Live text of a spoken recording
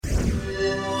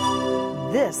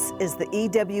This is the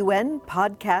EWN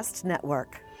Podcast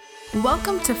Network.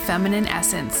 Welcome to Feminine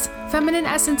Essence. Feminine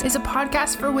Essence is a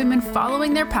podcast for women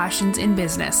following their passions in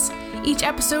business. Each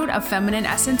episode of Feminine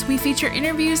Essence, we feature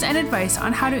interviews and advice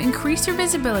on how to increase your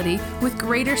visibility with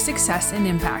greater success and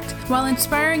impact, while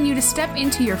inspiring you to step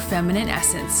into your feminine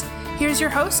essence. Here's your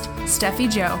host, Steffi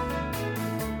Joe.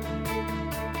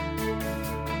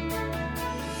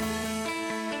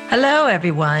 Hello,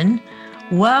 everyone.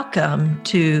 Welcome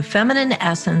to Feminine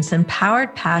Essence,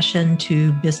 Empowered Passion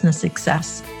to Business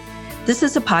Success. This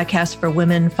is a podcast for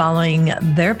women following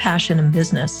their passion in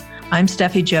business. I'm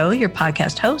Steffi Joe, your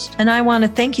podcast host, and I want to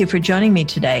thank you for joining me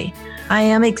today. I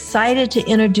am excited to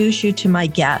introduce you to my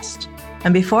guest.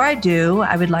 And before I do,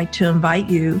 I would like to invite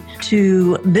you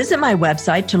to visit my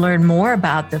website to learn more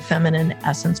about the Feminine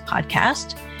Essence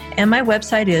podcast. And my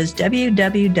website is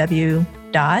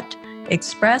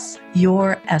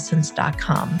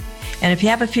www.expressyouressence.com. And if you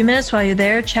have a few minutes while you're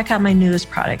there, check out my newest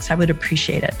products. I would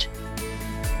appreciate it.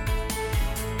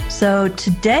 So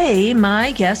today,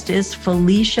 my guest is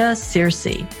Felicia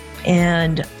Searcy,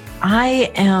 and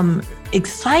I am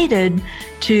excited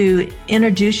to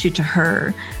introduce you to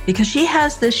her because she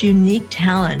has this unique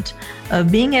talent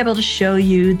of being able to show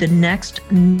you the next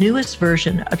newest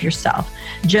version of yourself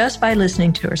just by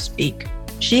listening to her speak.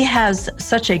 She has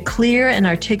such a clear and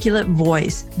articulate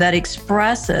voice that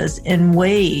expresses in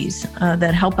ways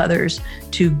that help others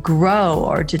to grow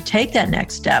or to take that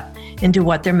next step into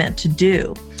what they're meant to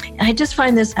do. I just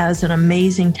find this as an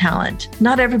amazing talent.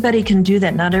 Not everybody can do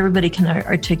that. Not everybody can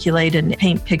articulate and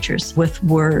paint pictures with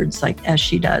words like as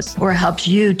she does, or helps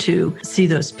you to see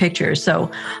those pictures.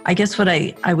 So I guess what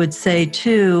I would say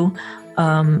too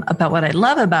about what I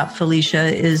love about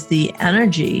Felicia is the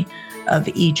energy of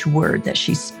each word that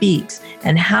she speaks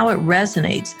and how it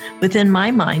resonates within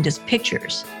my mind as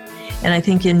pictures. And I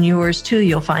think in yours too,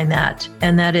 you'll find that,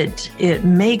 and that it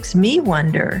makes me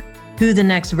wonder who the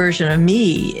next version of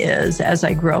me is as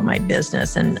I grow my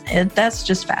business. And that's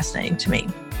just fascinating to me.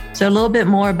 So a little bit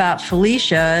more about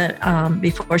Felicia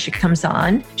before she comes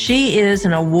on. She is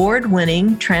an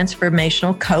award-winning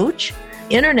transformational coach,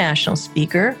 international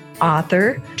speaker,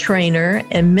 author, trainer,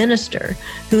 and minister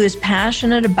who is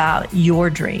passionate about your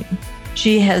dream.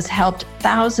 She has helped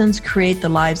thousands create the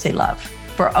lives they love.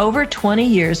 For over 20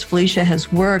 years, Felicia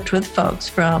has worked with folks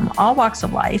from all walks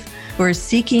of life who are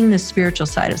seeking the spiritual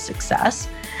side of success.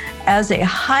 As a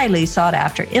highly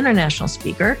sought-after international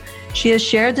speaker, she has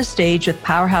shared the stage with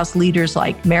powerhouse leaders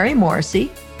like Mary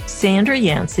Morrissey, Sandra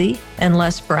Yancey, and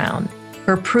Les Brown.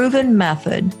 Her proven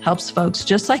method helps folks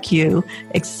just like you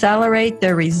accelerate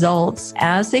their results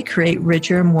as they create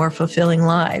richer, more fulfilling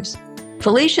lives.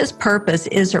 Felicia's purpose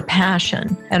is her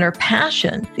passion, and her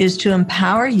passion is to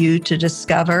empower you to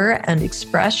discover and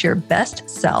express your best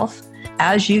self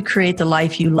as you create the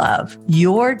life you love.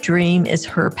 Your dream is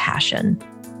her passion.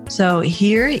 So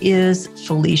here is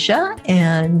Felicia,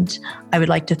 and I would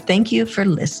like to thank you for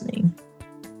listening.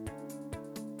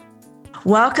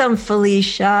 Welcome,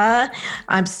 Felicia.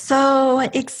 I'm so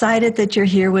excited that you're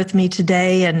here with me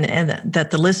today and that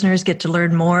the listeners get to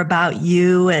learn more about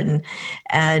you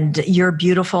and your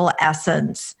beautiful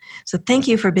essence. So thank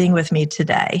you for being with me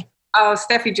today. Oh,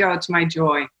 Steffi Joe, it's my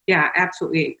joy. Yeah,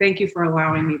 absolutely. Thank you for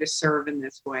allowing me to serve in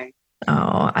this way.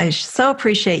 Oh, I so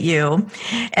appreciate you.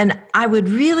 And I would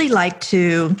really like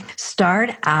to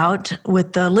start out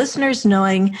with the listeners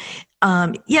knowing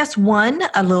yes, one,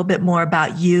 a little bit more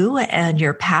about you and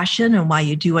your passion and why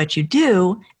you do what you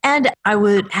do. And I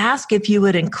would ask if you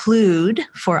would include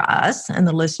for us and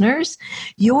the listeners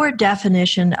your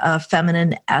definition of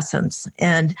feminine essence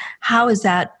and how is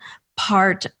that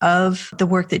part of the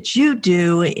work that you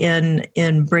do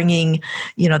in bringing,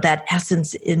 that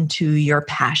essence into your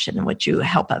passion and what you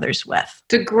help others with?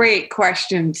 It's a great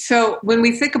question. So when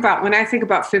I think about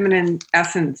feminine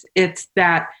essence, it's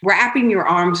that wrapping your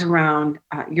arms around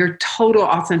your total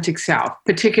authentic self,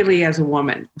 particularly as a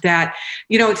woman. That,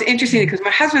 it's interesting because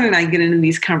my husband and I get into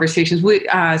these conversations.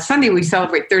 Sunday we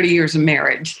celebrate 30 years of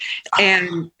marriage,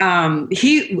 and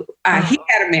he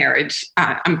had a marriage.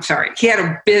 He had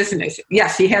a business.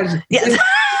 Yes, he has. Yes.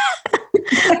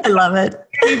 I love it.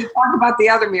 We need to talk about the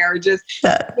other marriages.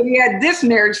 But we had this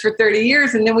marriage for 30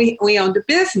 years, and then we owned a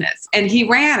business, and he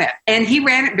ran it. And he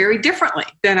ran it very differently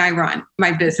than I run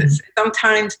my business. Mm-hmm.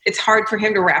 Sometimes it's hard for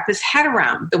him to wrap his head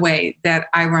around the way that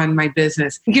I run my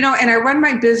business. And I run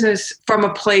my business from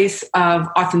a place of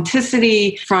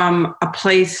authenticity, from a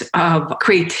place of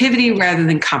creativity rather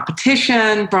than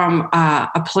competition, from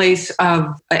a place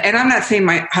of, and I'm not saying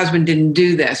my husband didn't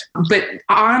do this, but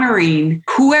honoring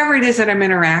whoever it is that I'm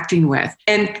interacting with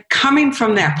And coming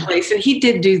from that place, and he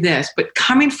did do this, but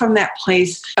coming from that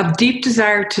place of deep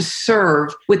desire to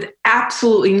serve with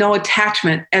absolutely no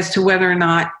attachment as to whether or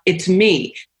not it's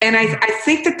me. And I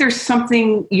think that there's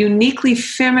something uniquely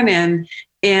feminine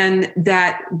in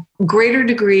that greater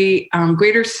degree,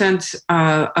 greater sense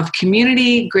of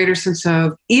community, greater sense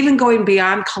of even going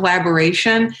beyond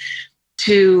collaboration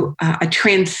to a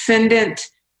transcendent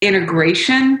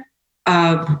integration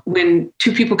of when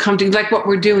two people come together, like what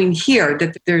we're doing here,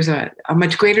 that there's a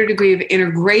much greater degree of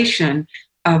integration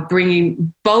of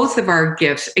bringing both of our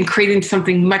gifts and creating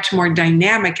something much more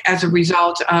dynamic as a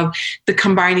result of the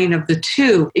combining of the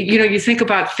two. You know, you think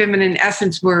about feminine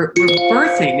essence, we're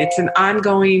birthing. It's an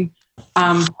ongoing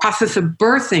process of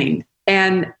birthing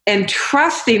and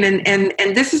trusting.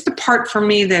 And this is the part for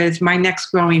me that is my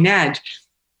next growing edge.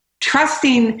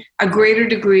 Trusting a greater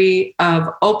degree of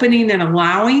opening and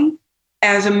allowing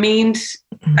as a means,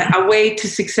 a way to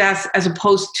success, as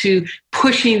opposed to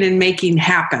pushing and making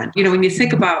happen. You know, when you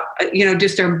think about,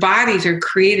 just our bodies are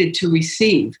created to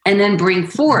receive and then bring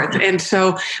forth. And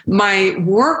so my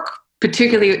work,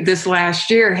 particularly this last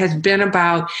year, has been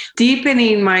about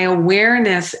deepening my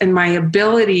awareness and my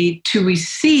ability to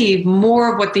receive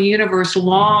more of what the universe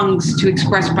longs to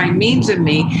express by means of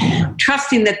me,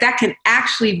 trusting that that can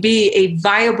actually be a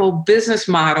viable business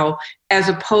model as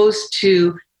opposed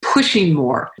to pushing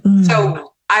more.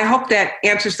 So I hope that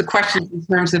answers the question in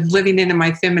terms of living into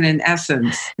my feminine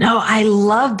essence. No, I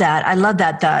love that. I love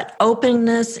that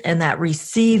openness and that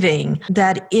receiving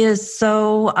that is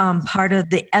so part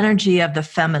of the energy of the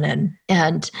feminine.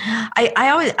 And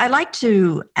I like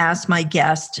to ask my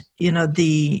guest,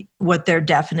 what their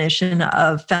definition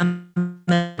of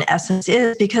feminine essence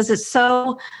is, because there's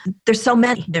so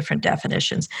many different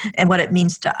definitions and what it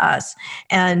means to us.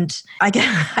 And I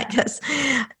guess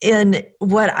in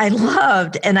what I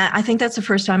loved, and I think that's the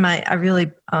first time I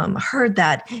really heard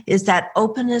that, is that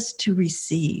openness to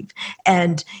receive.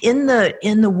 And in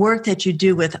the work that you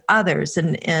do with others,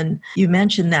 and you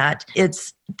mentioned that,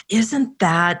 isn't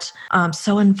that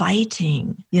so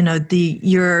inviting?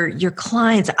 Your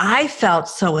clients, I felt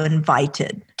so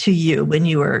invited to you when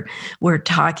you were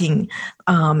talking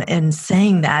and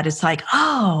saying that. It's like,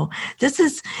 oh, this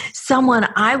is someone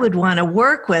I would want to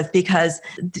work with because,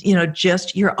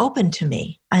 just you're open to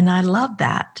me. And I love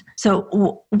that.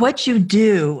 So what you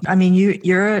do, I mean,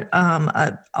 you're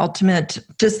a ultimate,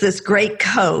 just this great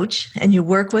coach, and you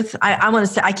work with,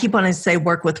 I keep wanting to say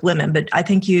work with women, but I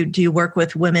think do you work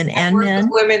with women and men?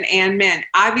 Women and men.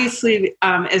 Obviously,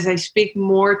 as I speak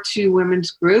more to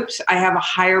women's groups, I have a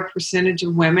higher percentage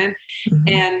of women. Mm-hmm.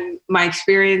 And my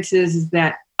experience is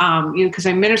that, because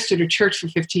I ministered at church for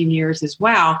 15 years as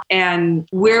well. And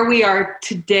where we are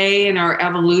today in our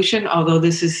evolution, although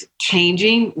this is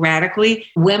changing radically,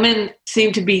 women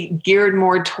seem to be geared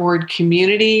more toward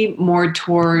community, more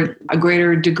toward a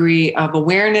greater degree of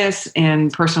awareness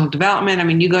and personal development. I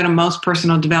mean, you go to most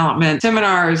personal development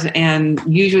seminars, and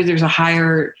usually there's a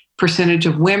higher percentage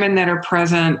of women that are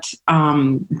present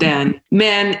than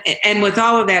men. And with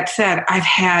all of that said, I've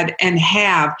had and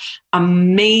have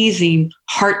amazing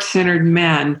heart-centered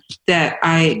men that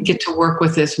I get to work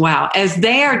with as well, as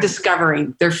they are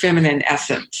discovering their feminine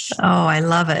essence. Oh, I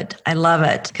love it. I love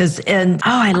it.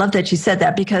 I love that you said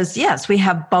that, because yes, we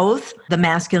have both the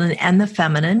masculine and the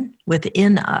feminine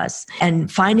within us,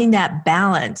 and finding that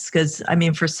balance, because I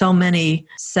mean, for so many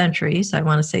centuries, I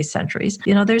want to say centuries,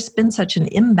 there's been such an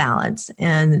imbalance,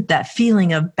 and that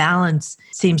feeling of balance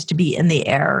seems to be in the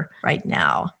air right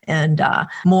now. And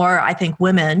more, I think,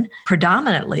 women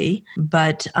predominantly,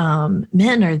 but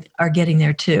men are getting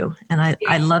there too. And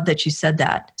I love that you said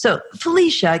that. So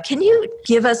Felicia, can you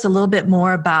give us a little bit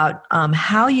more about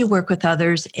how you work with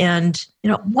others and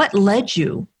what led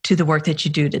you to the work that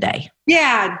you do today?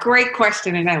 Yeah, great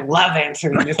question. And I love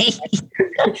answering this question.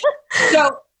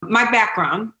 So my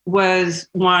background was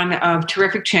one of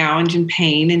terrific challenge and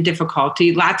pain and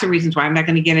difficulty. Lots of reasons why. I'm not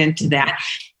going to get into that.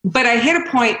 But I hit a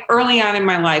point early on in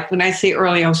my life. When I say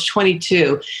early, I was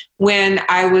 22, when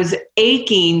I was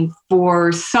aching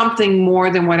for something more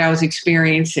than what I was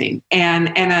experiencing, and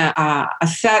a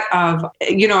set of,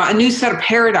 a new set of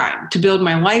paradigm to build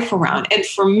my life around. And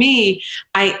for me,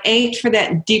 I ached for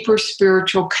that deeper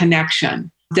spiritual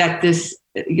connection, that this,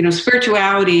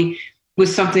 spirituality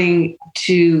was something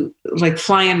to like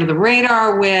fly under the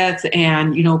radar with,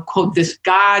 and, quote, this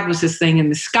God was this thing in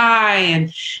the sky,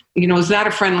 and, it was not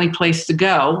a friendly place to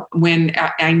go when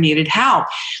I needed help.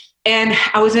 And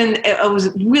I was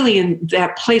really in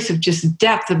that place of just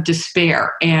depth of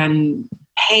despair and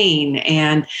pain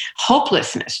and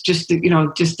hopelessness, just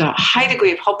a high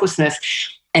degree of hopelessness.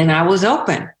 And I was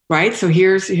open. right? So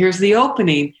here's the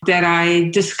opening that I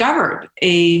discovered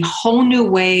a whole new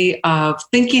way of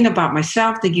thinking about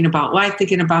myself, thinking about life,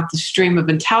 thinking about the stream of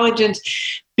intelligence,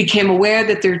 became aware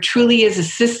that there truly is a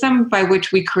system by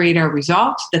which we create our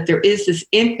results, that there is this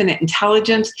infinite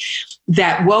intelligence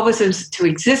that wove us into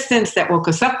existence, that woke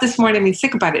us up this morning. I mean,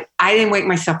 think about it. I didn't wake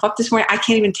myself up this morning. I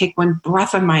can't even take one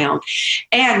breath on my own.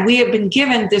 And we have been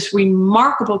given this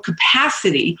remarkable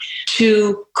capacity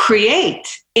to create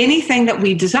anything that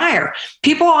we desire.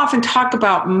 People often talk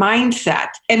about mindset,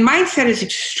 and mindset is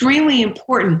extremely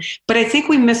important, but I think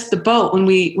we miss the boat when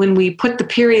we put the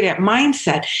period at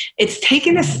mindset. It's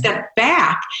taking a step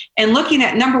back and looking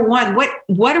at, number one,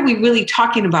 what are we really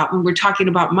talking about when we're talking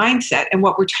about mindset? And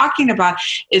what we're talking about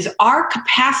is our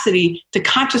capacity to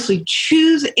consciously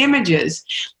choose images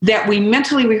that we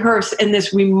mentally rehearse in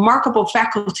this remarkable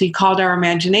faculty called our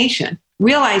imagination.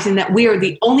 Realizing that we are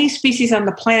the only species on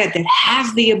the planet that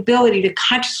has the ability to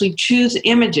consciously choose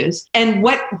images, and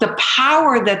what the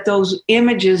power that those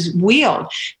images wield,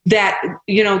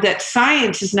 that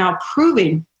science is now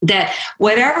proving that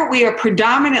whatever we are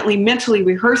predominantly mentally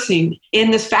rehearsing in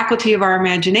this faculty of our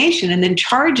imagination and then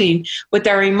charging with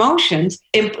our emotions,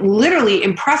 it literally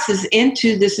impresses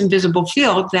into this invisible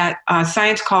field that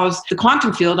science calls the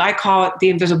quantum field. I call it the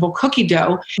invisible cookie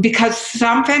dough, because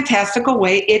some fantastical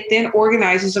way it then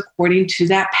organizes according to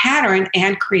that pattern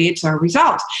and creates our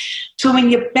results. So when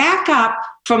you back up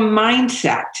from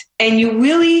mindset and you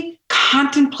really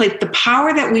contemplate the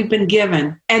power that we've been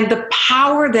given and the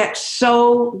power that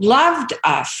so loved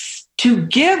us to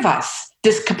give us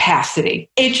this capacity,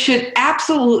 it should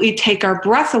absolutely take our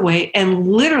breath away and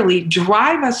literally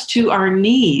drive us to our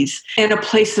knees in a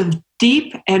place of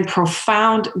deep and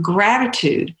profound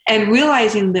gratitude, and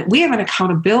realizing that we have an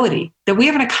accountability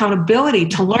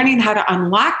to learning how to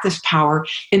unlock this power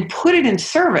and put it in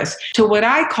service to what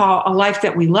I call a life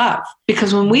that we love.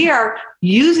 Because when we are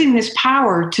using this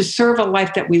power to serve a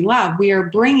life that we love, we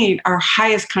are bringing our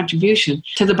highest contribution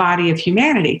to the body of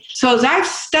humanity. So as I've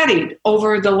studied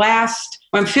over the last,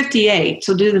 I'm 58,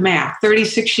 so do the math,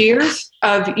 36 years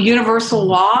of universal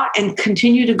law, and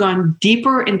continue to go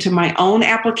deeper into my own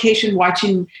application,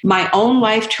 watching my own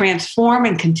life transform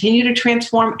and continue to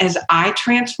transform as I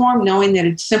transform, knowing that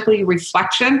it's simply a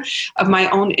reflection of my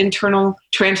own internal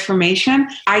transformation.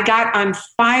 I got on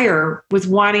fire with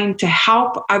wanting to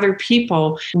help other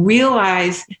people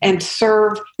realize and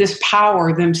serve this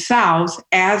power themselves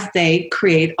as they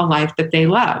create a life that they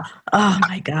love. Oh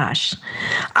my gosh.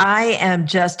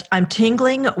 I'm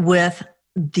tingling with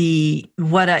the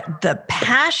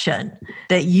passion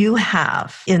that you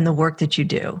have in the work that you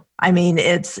do. I mean,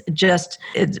 it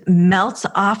melts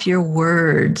off your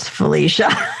words, Felicia.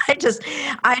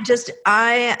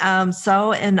 I am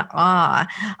so in awe.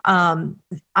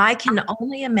 I can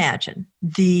only imagine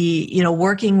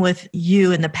working with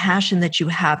you and the passion that you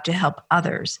have to help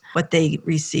others, what they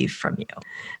receive from you.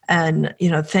 And,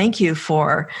 thank you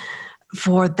for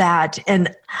that.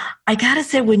 And I got to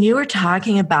say, when you were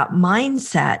talking about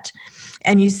mindset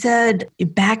and you said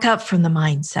back up from the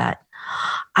mindset,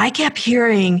 I kept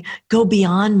hearing go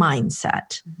beyond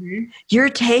mindset. Mm-hmm. You're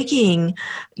taking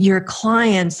your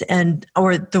clients and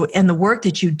the work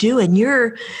that you do, and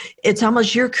it's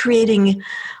almost you're creating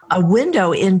a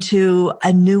window into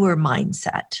a newer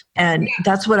mindset. And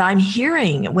that's what I'm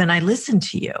hearing when I listen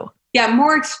to you. Yeah,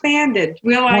 more expanded.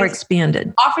 More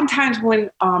expanded. Oftentimes when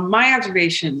my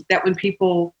observation that when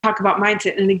people talk about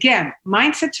mindset, and again,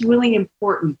 mindset's really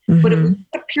important, but if we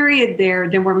put a period there,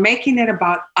 then we're making it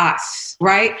about us,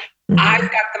 right? Mm-hmm.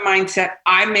 I've got the mindset,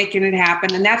 I'm making it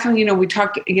happen. And that's when, we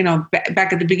talk,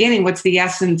 back at the beginning, what's the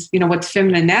essence, what's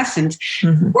feminine essence?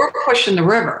 Mm-hmm. We're pushing the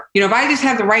river. If I just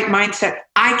have the right mindset,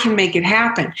 I can make it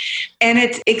happen. And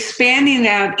it's expanding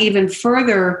that even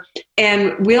further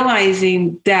and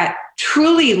realizing that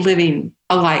truly living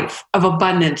a life of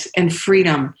abundance and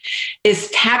freedom is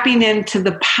tapping into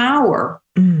the power,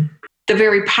 the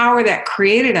very power that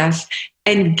created us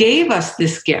and gave us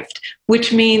this gift,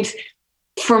 which means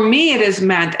for me, it has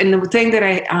meant, and the thing that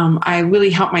I really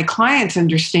help my clients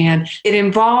understand, it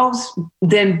involves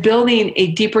then building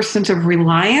a deeper sense of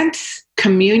reliance,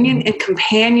 communion, and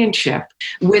companionship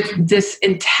with this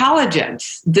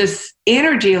intelligence, this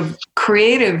energy of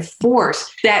creative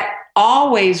force that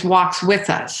always walks with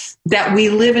us, that we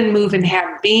live and move and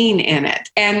have being in it.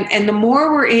 And the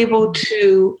more we're able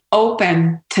to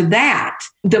open to that,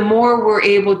 the more we're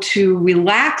able to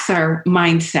relax our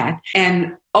mindset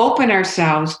and open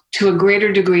ourselves to a greater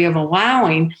degree of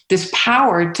allowing this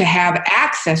power to have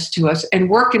access to us and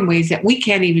work in ways that we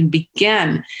can't even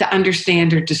begin to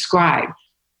understand or describe.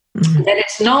 Mm-hmm. That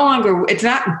it's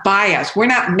not by us. We're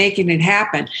not making it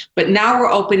happen, but now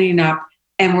we're opening up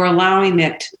and we're allowing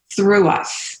it through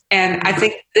us. And I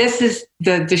think this is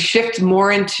the shift more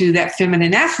into that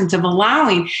feminine essence of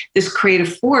allowing this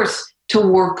creative force to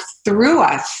work through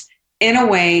us in a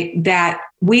way that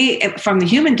we, from the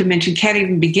human dimension, can't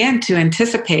even begin to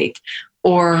anticipate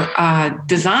or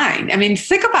design. I mean,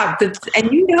 think about this,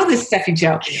 and you know this, Steffi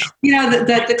Jo. You know,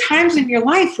 the times in your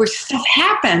life where stuff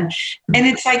happened, and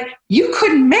it's like, you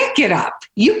couldn't make it up.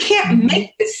 You can't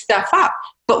make this stuff up,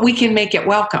 but we can make it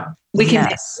welcome. We can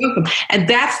make it welcome. And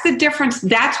that's the difference.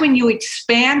 That's when you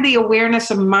expand the awareness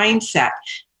of mindset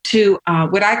to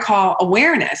what I call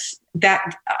awareness,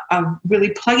 that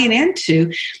really plugging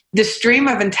into the stream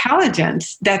of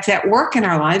intelligence that's at work in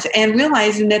our lives and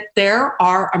realizing that there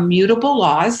are immutable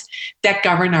laws that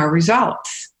govern our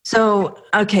results. So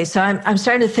I'm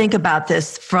starting to think about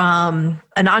this from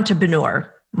an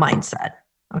entrepreneur mindset.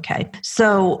 Okay.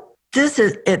 So this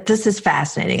is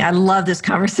fascinating. I love this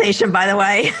conversation, by the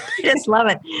way. I just love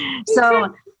it.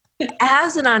 So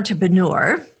as an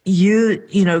entrepreneur, you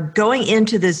going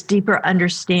into this deeper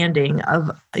understanding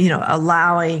of,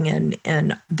 allowing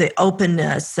and the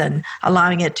openness and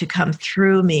allowing it to come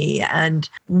through me. And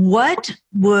how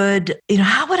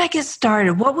would I get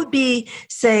started? What would be,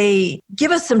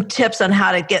 give us some tips on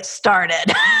how to get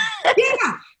started?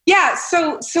 Yeah.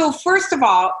 So first of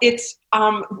all, it's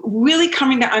really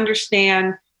coming to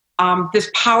understand this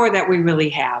power that we really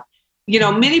have.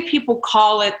 Many people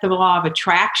call it the law of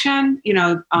attraction.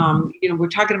 We're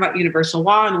talking about universal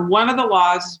law, and one of the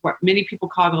laws is what many people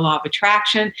call the law of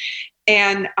attraction.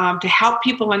 And to help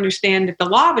people understand that the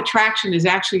law of attraction is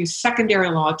actually a secondary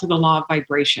law to the law of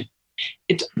vibration.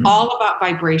 It's all about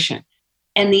vibration.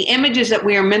 And the images that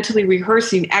we are mentally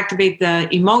rehearsing activate the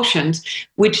emotions,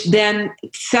 which then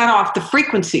set off the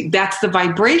frequency. That's the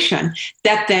vibration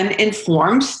that then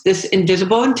informs this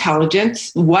invisible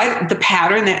intelligence, what the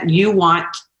pattern that you want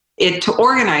it to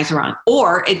organize around.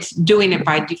 Or it's doing it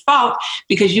by default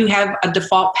because you have a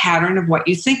default pattern of what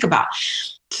you think about.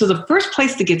 So the first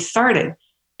place to get started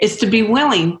is to be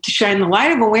willing to shine the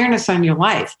light of awareness on your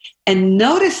life and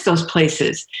notice those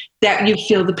places that you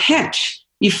feel the pinch.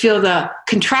 You feel the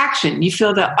contraction. You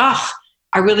feel the,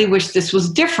 I really wish this was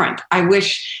different. I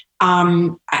wish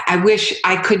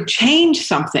I could change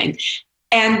something.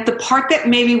 And the part that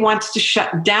maybe wants to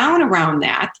shut down around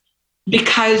that,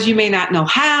 because you may not know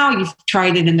how, you've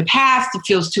tried it in the past, it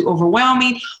feels too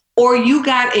overwhelming, or you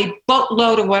got a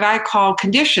boatload of what I call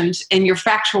conditions in your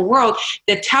factual world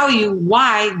that tell you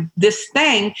why this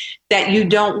thing that you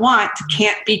don't want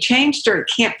can't be changed, or it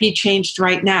can't be changed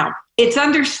right now. It's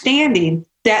understanding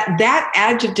that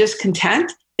edge of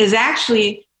discontent is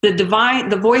actually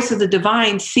the voice of the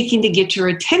divine seeking to get your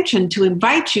attention, to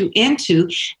invite you into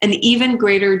an even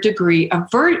greater degree of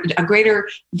a greater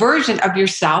version of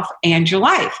yourself and your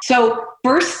life. So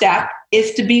first step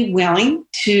is to be willing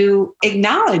to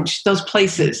acknowledge those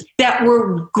places that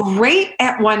were great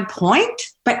at one point,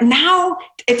 but now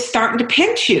it's starting to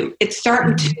pinch you. It's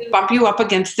starting to bump you up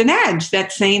against an edge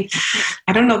that's saying,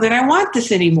 I don't know that I want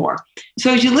this anymore.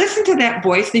 So as you listen to that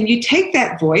voice, then you take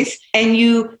that voice and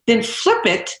you then flip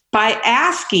it by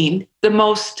asking the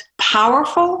most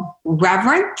powerful,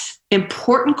 reverent,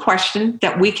 important question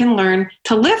that we can learn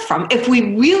to live from. If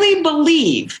we really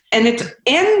believe, and it's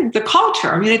in the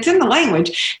culture, it's in the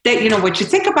language, that, what you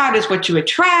think about is what you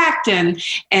attract, and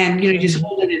you just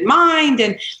hold it in mind.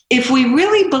 And if we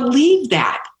really believe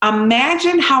that,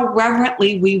 imagine how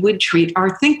reverently we would treat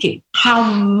our thinking,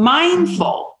 how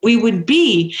mindful we would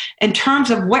be in terms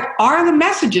of what are the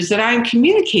messages that I am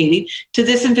communicating to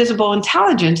this invisible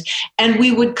intelligence. And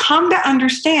we would come to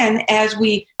understand, as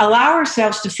we allow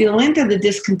ourselves to feel into the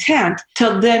discontent,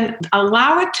 to then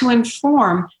allow it to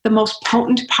inform the most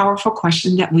potent, powerful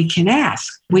question that we can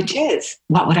ask, which is,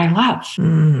 what would I love?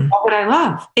 What would I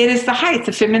love? It is the height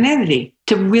of femininity,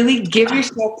 to really give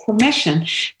yourself permission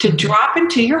to drop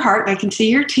into your heart. I can see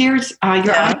your tears,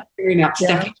 your eyes tearing up,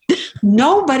 Steffi.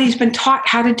 Nobody's been taught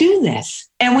how to do this.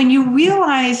 And when you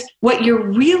realize what you're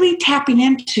really tapping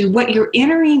into, what you're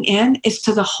entering in is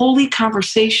to the holy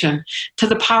conversation, to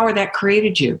the power that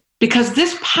created you. Because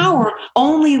this power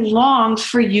only longs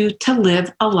for you to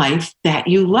live a life that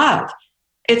you love.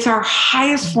 It's our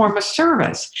highest form of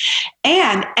service.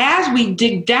 And as we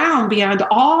dig down beyond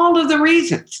all of the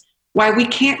reasons why we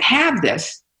can't have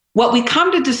this, what we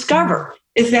come to discover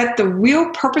is that the real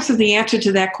purpose of the answer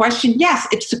to that question, yes,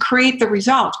 it's to create the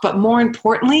results, but more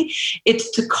importantly, it's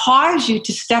to cause you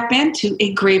to step into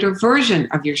a greater version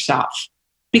of yourself.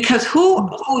 Because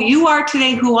who you are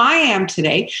today, who I am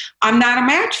today, I'm not a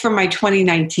match for my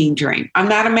 2019 dream. I'm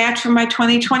not a match for my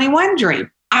 2021 dream.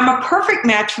 I'm a perfect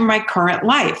match for my current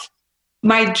life.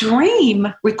 My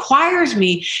dream requires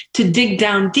me to dig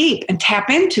down deep and tap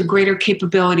into greater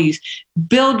capabilities,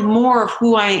 build more of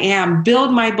who I am,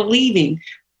 build my believing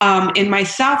in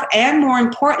myself, and more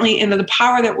importantly, into the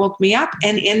power that woke me up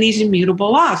and in these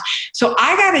immutable laws. So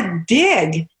I got to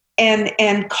dig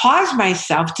and cause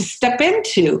myself to step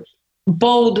into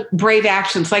bold, brave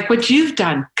actions like what you've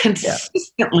done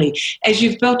consistently as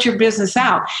you've built your business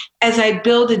out. As I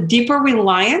build a deeper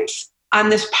reliance on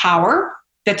this power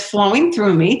that's flowing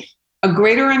through me, a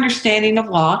greater understanding of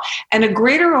law, and a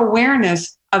greater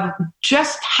awareness of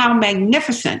just how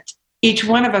magnificent each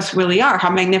one of us really are, how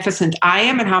magnificent I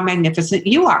am and how magnificent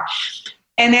you are.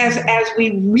 And as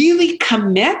we really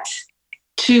commit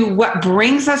to what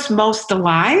brings us most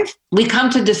alive, we come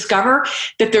to discover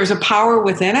that there's a power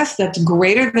within us that's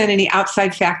greater than any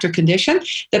outside factor condition,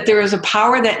 that there is a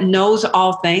power that knows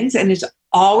all things and is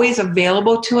always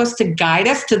available to us to guide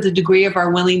us to the degree of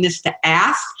our willingness to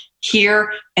ask,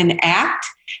 hear, and act.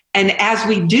 And as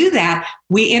we do that,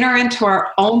 we enter into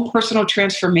our own personal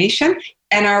transformation,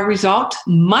 and our results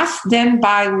must then,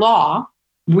 by law,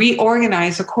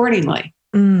 reorganize accordingly.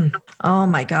 Oh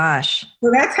my gosh.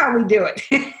 So that's how we do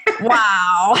it.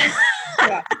 Wow.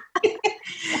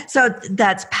 So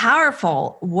that's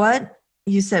powerful. What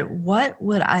you said, what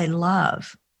would I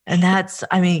love? And that's,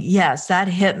 I mean, yes, that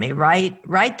hit me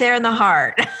right there in the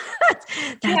heart.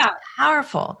 That's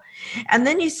powerful. And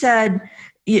then you said,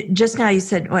 just now you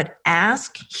said, what,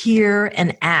 ask, hear,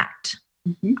 and act.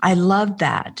 Mm-hmm. I love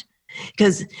that.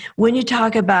 Because when you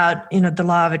talk about, the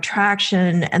law of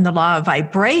attraction and the law of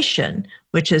vibration,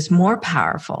 which is more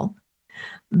powerful,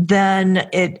 then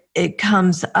it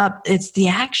comes up, it's the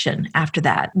action after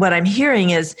that. What I'm hearing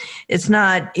is it's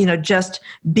not, just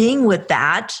being with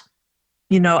that,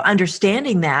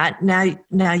 understanding that,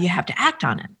 now you have to act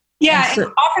on it. Yeah,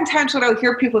 and oftentimes what I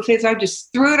hear people say is, I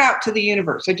just threw it out to the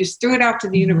universe.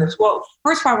 Universe. Well,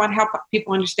 first of all, I want to help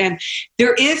people understand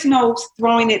there is no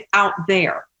throwing it out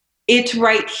there. It's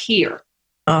right here.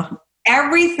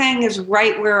 Everything is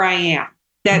right where I am.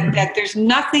 That there's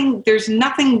nothing,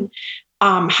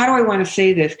 how do I want to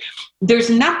say this? There's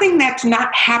nothing that's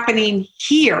not happening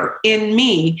here in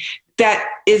me that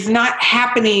is not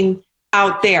happening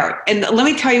out there. And let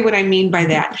me tell you what I mean by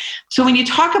that. So when you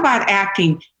talk about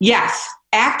acting, yes,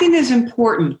 acting is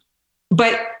important,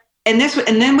 but and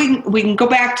then we can go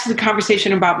back to the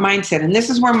conversation about mindset. And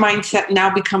this is where mindset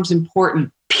now becomes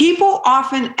important. People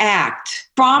often act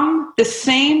from the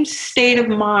same state of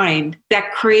mind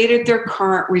that created their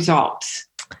current results.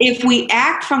 If we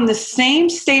act from the same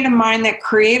state of mind that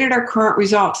created our current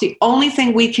results, the only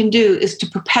thing we can do is to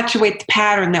perpetuate the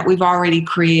pattern that we've already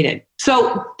created.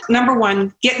 So, number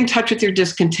one, get in touch with your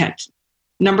discontent.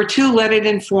 Number two, let it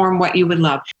inform what you would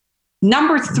love.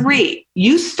 Number three,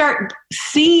 you start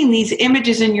seeing these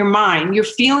images in your mind. You're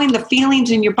feeling the feelings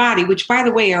in your body, which, by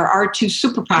the way, are our two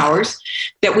superpowers,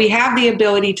 that we have the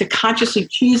ability to consciously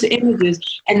choose images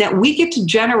and that we get to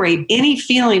generate any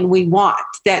feeling we want,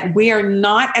 that we are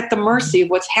not at the mercy of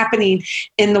what's happening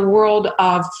in the world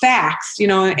of facts, in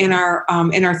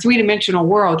our three-dimensional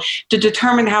world to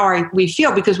determine how we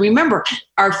feel. Because remember,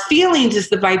 our feelings is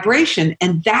the vibration,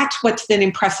 and that's what's then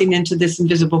impressing into this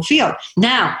invisible field.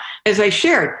 Now, as I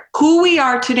shared, who we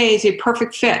are today is a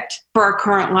perfect fit for our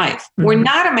current life. Mm-hmm. We're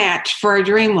not a match for our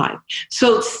dream life.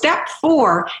 So step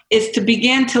 4 is to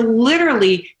begin to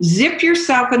literally zip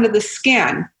yourself into the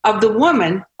skin of the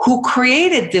woman who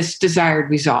created this desired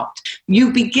result.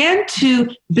 You begin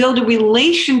to build a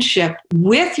relationship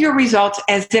with your results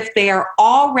as if they are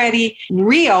already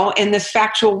real in this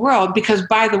factual world. Because,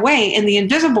 by the way, in the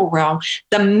invisible realm,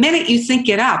 the minute you think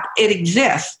it up, it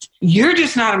exists. You're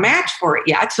just not a match for it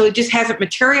yet. So it just hasn't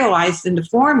materialized into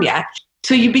form yet.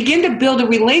 So you begin to build a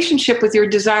relationship with your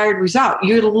desired result.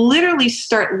 You literally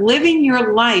start living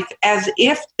your life as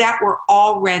if that were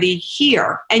already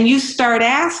here. And you start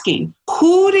asking,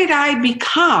 who did I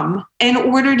become in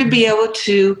order to be able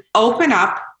to open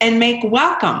up and make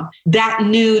welcome that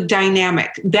new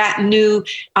dynamic, that new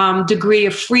degree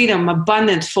of freedom,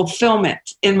 abundance,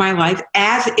 fulfillment in my life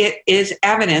as it is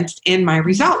evidenced in my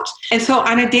results. And so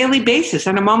on a daily basis,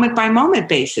 on a moment by moment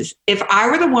basis, if I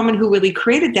were the woman who really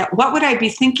created that, what would I be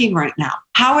thinking right now?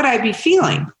 how would I be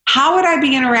feeling? How would I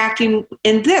be interacting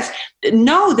in this?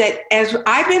 Know that as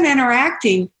I've been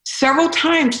interacting several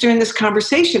times during this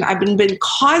conversation, I've been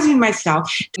causing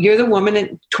myself, you're the woman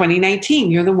in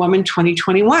 2019, you're the woman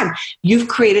 2021. You've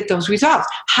created those results.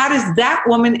 How does that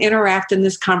woman interact in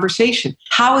this conversation?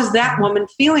 How is that woman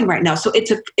feeling right now? So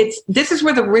this is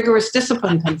where the rigorous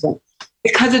discipline comes in,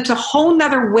 because it's a whole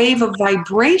nother wave of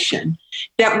vibration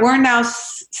that we're now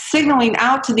signaling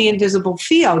out to the invisible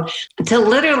field to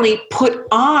literally put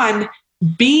on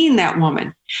being that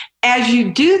woman. As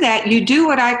you do that, you do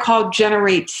what I call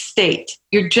generate state.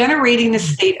 You're generating a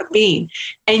state of being,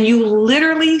 and you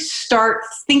literally start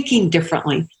thinking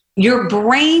differently. Your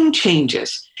brain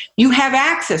changes. You have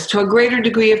access to a greater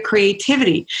degree of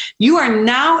creativity. You are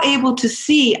now able to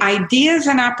see ideas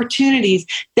and opportunities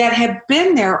that have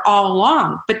been there all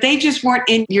along, but they just weren't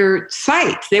in your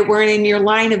sight. They weren't in your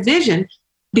line of vision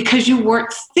because you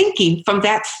weren't thinking from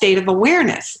that state of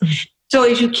awareness. So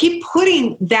as you keep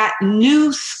putting that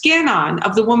new skin on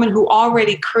of the woman who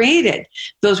already created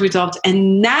those results,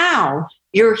 and now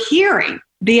you're hearing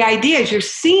the ideas, you're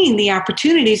seeing the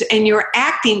opportunities, and you're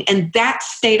acting in that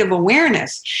state of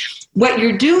awareness, what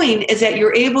you're doing is that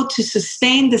you're able to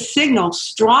sustain the signal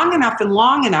strong enough and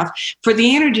long enough for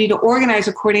the energy to organize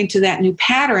according to that new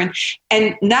pattern,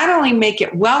 and not only make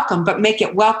it welcome, but make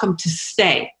it welcome to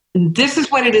stay. And this is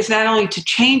what it is, not only to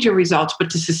change your results, but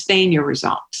to sustain your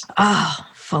results. Oh,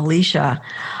 Felicia,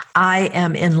 I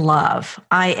am in love.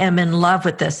 I am in love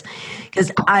with this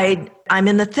because I'm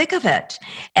in the thick of it.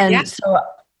 And so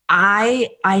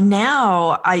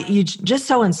you just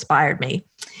so inspired me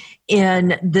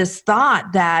in this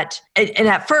thought that, and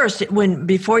at first,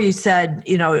 before you said,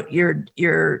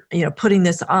 you're putting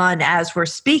this on as we're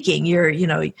speaking,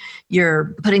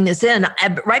 you're putting this in.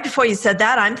 Right before you said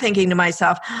that, I'm thinking to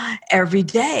myself, every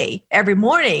day, every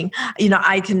morning,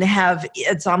 I can have,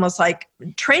 it's almost like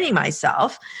training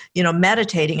myself,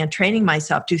 meditating and training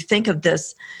myself to think of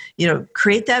this,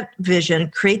 create that vision,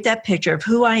 create that picture of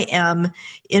who I am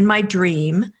in my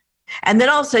dream. And then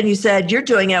all of a sudden you said, you're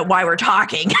doing it while we're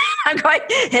talking. I'm going,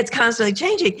 it's constantly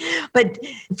changing. But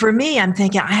for me, I'm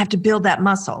thinking I have to build that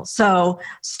muscle. So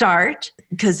start,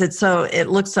 because it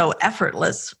looks so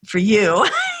effortless for you.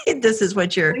 This is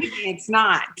what you're. It's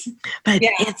not.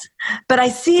 But I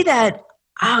see that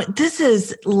this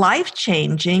is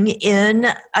life-changing in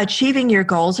achieving your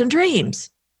goals and dreams.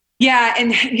 Yeah.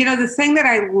 And the thing that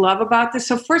I love about this,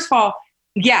 so first of all,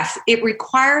 yes, it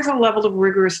requires a level of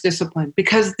rigorous discipline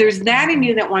because there's that in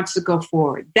you that wants to go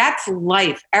forward. That's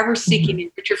life, ever seeking a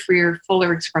richer, freer,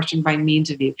 fuller expression by means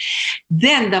of you.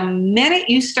 Then the minute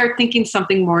you start thinking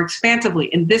something more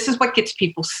expansively, and this is what gets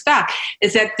people stuck,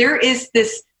 is that there is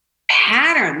this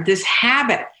pattern, this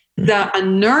habit, the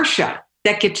inertia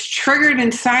that gets triggered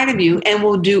inside of you and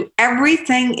will do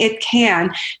everything it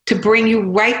can to bring you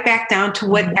right back down to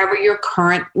whatever your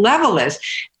current level is.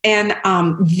 And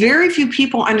very few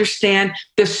people understand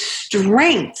the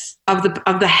strengths of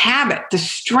the habit, the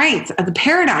strength of the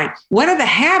paradigm. One of the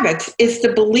habits is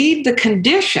to believe the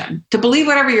condition, to believe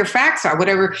whatever your facts are,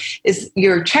 whatever is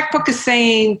your checkbook is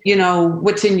saying,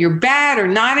 what's in your bed or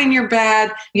not in your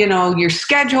bed, your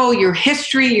schedule, your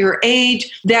history, your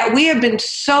age, that we have been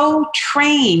so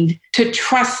trained to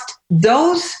trust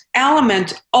those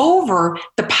elements over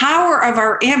the power of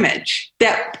our image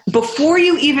that before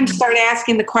you even start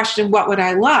asking the question, what would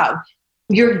I love?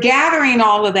 You're gathering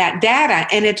all of that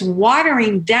data and it's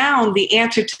watering down the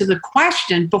answer to the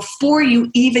question before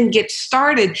you even get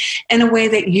started in a way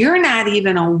that you're not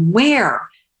even aware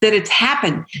that it's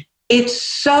happened. It's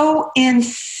so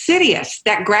insidious,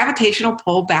 that gravitational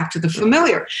pull back to the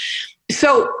familiar.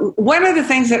 So one of the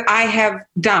things that I have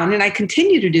done and I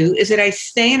continue to do is that I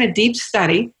stay in a deep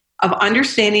study of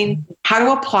understanding how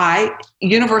to apply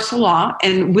universal law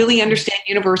and really understand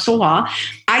universal law.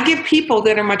 I give people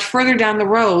that are much further down the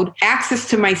road access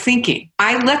to my thinking.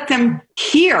 I let them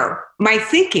hear my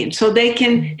thinking so they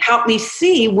can help me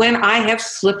see when I have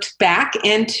slipped back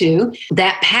into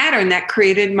that pattern that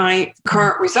created my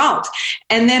current results.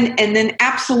 And then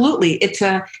absolutely, it's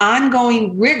an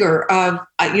ongoing rigor of,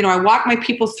 I walk my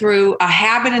people through a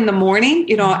habit in the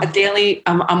morning, a daily,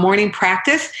 a morning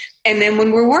practice. And then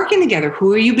when we're working together,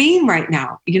 who are you being right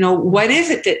now? What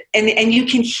is it that, and you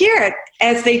can hear it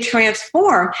as they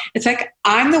transform. It's like,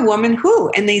 I'm the woman who,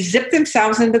 and they zip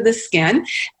themselves into the skin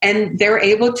and they're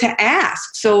able to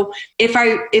ask. So if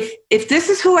if this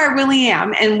is who I really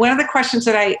am, and one of the questions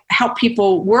that I help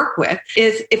people work with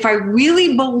is, if I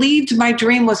really believed my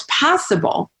dream was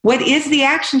possible, what is the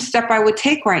action step I would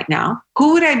take right now?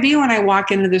 Who would I be when I walk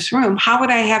into this room? How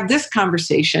would I have this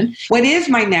conversation? What is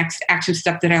my next action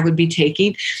step that I would be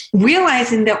taking?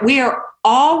 Realizing that we are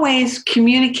always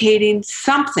communicating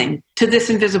something to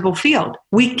this invisible field.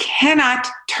 We cannot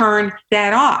turn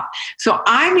that off. So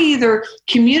I'm either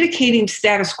communicating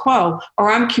status quo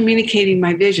or I'm communicating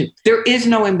my vision. There is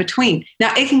no in between.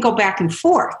 Now, it can go back and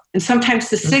forth, and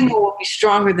sometimes the signal will be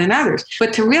stronger than others.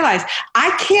 But to realize I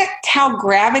can't tell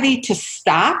gravity to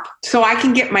stop, so I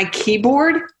can get my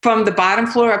keyboard from the bottom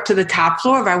floor up to the top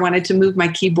floor if I wanted to move my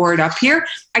keyboard up here.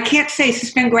 I can't say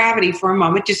suspend gravity for a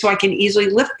moment just so I can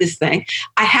easily lift this thing.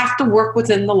 I have to work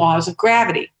within the laws of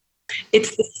gravity.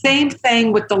 It's the same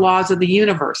thing with the laws of the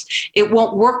universe. It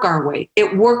won't work our way.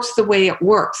 It works the way it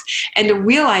works. And to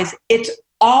realize it's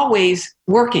always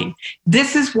working.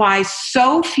 This is why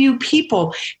so few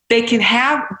people, they can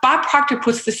have, Bob Proctor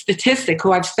puts the statistic,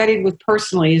 who I've studied with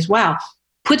personally as well,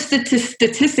 puts the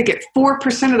statistic at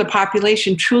 4% of the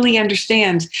population truly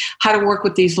understands how to work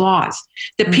with these laws.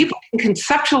 That people can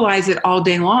conceptualize it all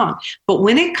day long. But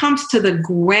when it comes to the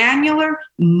granular,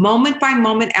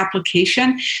 moment-by-moment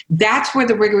application, that's where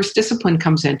the rigorous discipline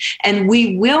comes in. And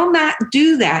we will not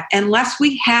do that unless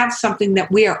we have something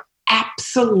that we are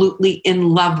absolutely in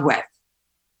love with.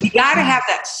 You got to have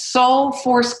that soul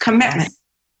force commitment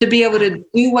to be able to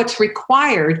do what's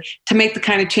required to make the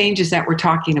kind of changes that we're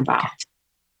talking about.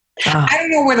 I don't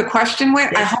know where the question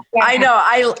went. I know.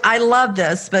 I love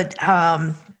this, but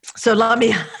so let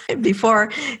me,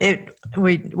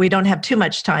 we don't have too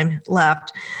much time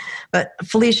left, but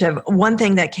Felicia, one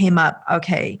thing that came up,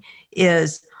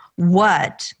 is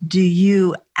what do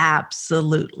you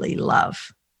absolutely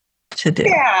love to do?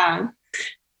 Yeah,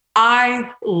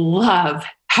 I love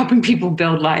helping people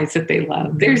build lives that they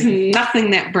love. There's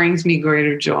nothing that brings me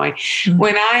greater joy.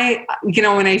 When I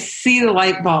see the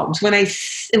light bulbs,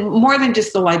 more than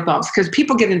just the light bulbs, because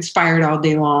people get inspired all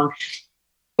day long.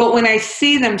 But when I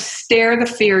see them stare the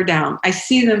fear down, I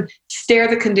see them stare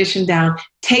the condition down,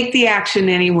 take the action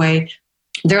anyway,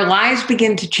 their lives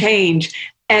begin to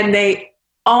change, and they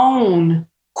own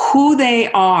who they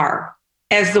are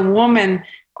as the woman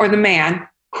or the man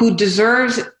who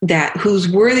deserves that, who's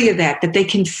worthy of that they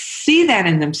can see that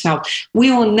in themselves.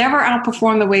 We will never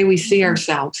outperform the way we see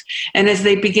ourselves. And as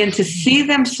they begin to see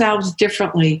themselves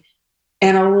differently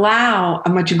and allow a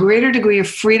much greater degree of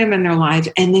freedom in their lives,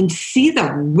 and then see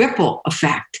the ripple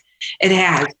effect it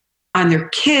has on their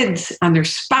kids, on their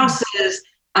spouses,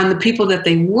 on the people that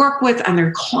they work with, on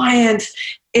their clients,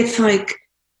 it's like,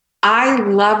 I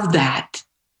love that,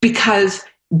 because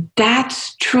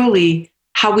that's truly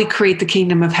how we create the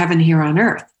kingdom of heaven here on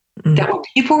earth. That when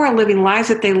people are living lives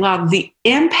that they love, the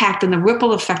impact and the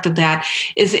ripple effect of that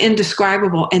is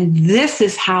indescribable. And this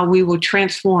is how we will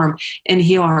transform and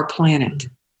heal our planet.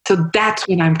 So that's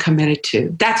what I'm committed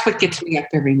to. That's what gets me up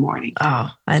every morning.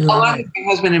 Oh, I love it. My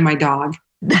husband and my dog.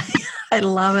 I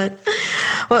love it.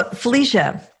 Well,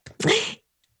 Felicia,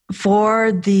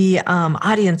 for the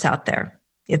audience out there,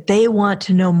 if they want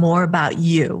to know more about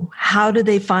you, how do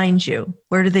they find you?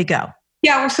 Where do they go?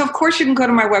 Yeah, so of course you can go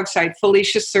to my website,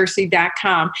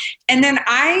 FeliciaCersey.com. And then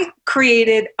I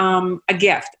created a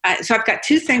gift. So I've got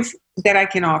two things that I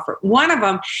can offer. One of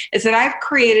them is that I've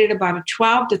created about a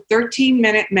 12 to 13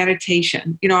 minute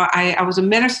meditation. I was a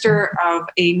minister of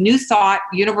a New Thought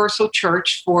Universal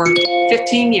Church for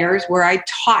 15 years, where I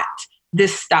taught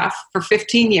this stuff for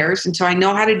 15 years. And so I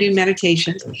know how to do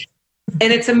meditations.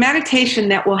 And it's a meditation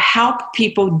that will help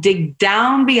people dig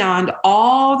down beyond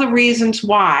all the reasons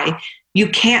why you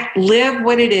can't live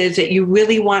what it is that you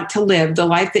really want to live, the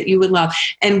life that you would love,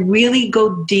 and really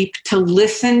go deep to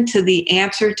listen to the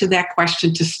answer to that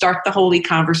question, to start the holy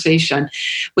conversation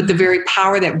with the very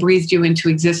power that breathed you into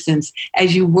existence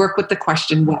as you work with the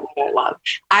question, what would I love?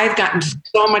 I've gotten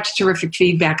so much terrific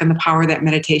feedback on the power of that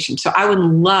meditation. So I would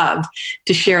love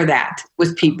to share that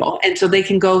with people. And so they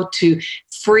can go to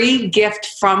Free Gift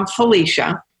from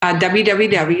Felicia,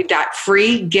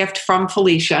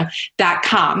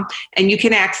 www.freegiftfromfelicia.com, and you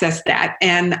can access that.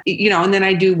 And, and then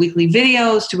I do weekly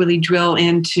videos to really drill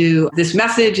into this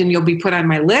message, and you'll be put on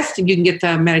my list, and you can get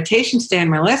the meditation, stay on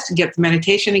my list, and get the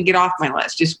meditation and get off my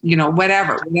list. Just,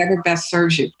 whatever best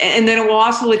serves you. And then it will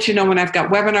also let you know when I've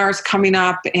got webinars coming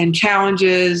up and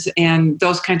challenges and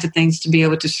those kinds of things to be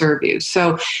able to serve you.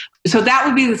 So that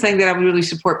would be the thing that I would really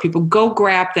support people. Go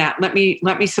grab that. Let me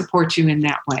support you in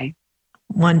that way.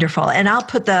 Wonderful. And I'll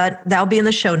put that'll be in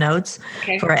the show notes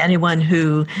for anyone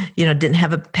who, didn't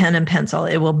have a pen and pencil.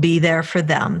 It will be there for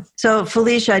them. So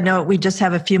Felicia, I know we just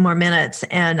have a few more minutes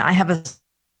and I have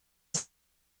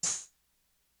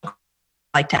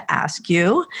like to ask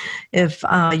you if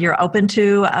you're open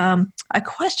to a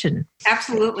question.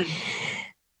 Absolutely.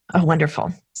 Oh,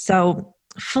 wonderful. So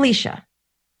Felicia,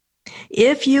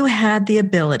 if you had the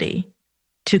ability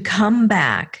to come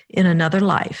back in another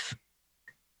life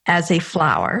as a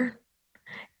flower,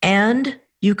 and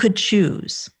you could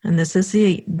choose, and this is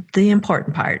the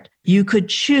important part, you could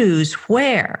choose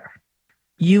where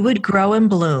you would grow and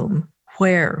bloom,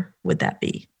 where would that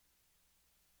be?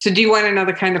 So do you want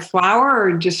another kind of flower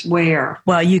or just where?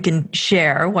 Well, you can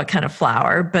share what kind of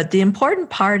flower, but the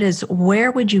important part is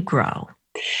where would you grow?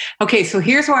 Okay, so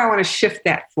here's why I want to shift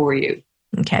that for you.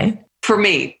 Okay. For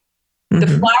me, the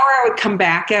flower I would come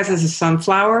back as is a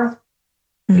sunflower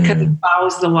because it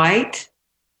follows the light.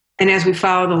 And as we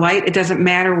follow the light, it doesn't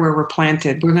matter where we're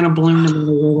planted. We're going to bloom no matter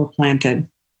where we're planted.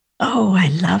 Oh, I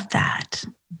love that.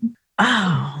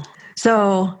 Oh,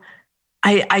 so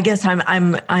I guess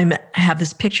I have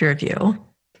this picture of you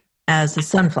as a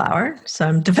sunflower. So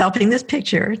I'm developing this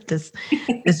picture, this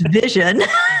vision.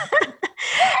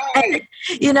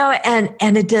 And,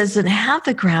 and it doesn't have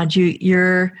the ground.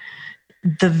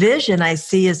 The vision I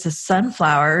see is a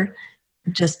sunflower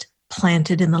just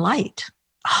planted in the light.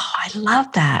 Oh, I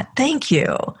love that. Thank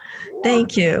you.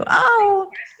 Thank you.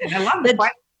 Oh, I love it.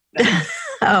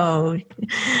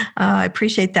 I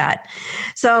appreciate that.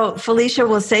 So Felicia,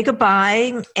 we'll say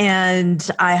goodbye. And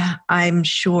I'm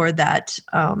sure that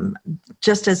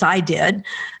just as I did,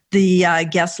 the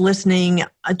guests listening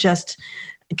just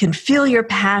can feel your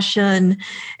passion.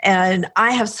 And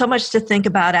I have so much to think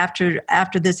about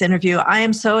after this interview. I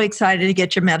am so excited to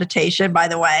get your meditation, by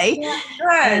the way. Yeah,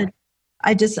 good.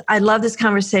 I love this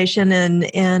conversation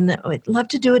and I'd love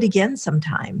to do it again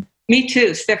sometime. Me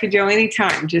too, Steffi Jo,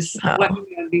 anytime. Just let me know,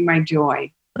 it'd be my joy.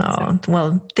 Oh,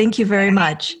 well, thank you very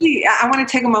much. I want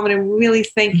to take a moment and really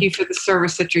thank you for the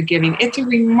service that you're giving. It's a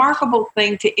remarkable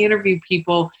thing to interview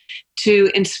people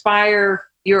to inspire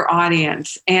your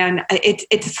audience. And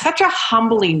it's such a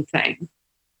humbling thing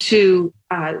to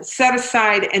set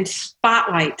aside and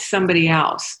spotlight somebody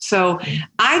else. So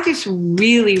I just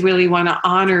really, really want to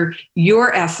honor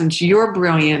your essence, your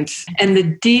brilliance, and the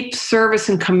deep service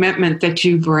and commitment that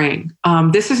you bring.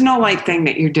 This is no light thing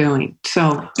that you're doing.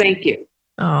 So thank you.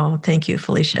 Oh, thank you,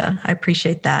 Felicia. I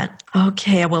appreciate that.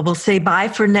 Okay, well, we'll say bye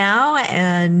for now.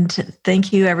 And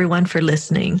thank you, everyone, for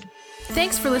listening.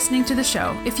 Thanks for listening to the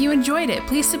show. If you enjoyed it,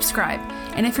 please subscribe.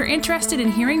 And if you're interested in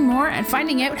hearing more and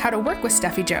finding out how to work with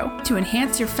Steffi Jo to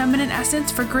enhance your feminine essence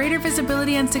for greater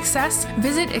visibility and success,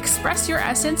 visit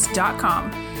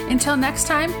expressyouressence.com. Until next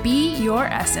time, be your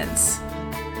essence.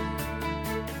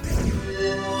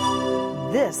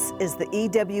 This is the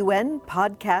EWN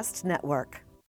Podcast Network.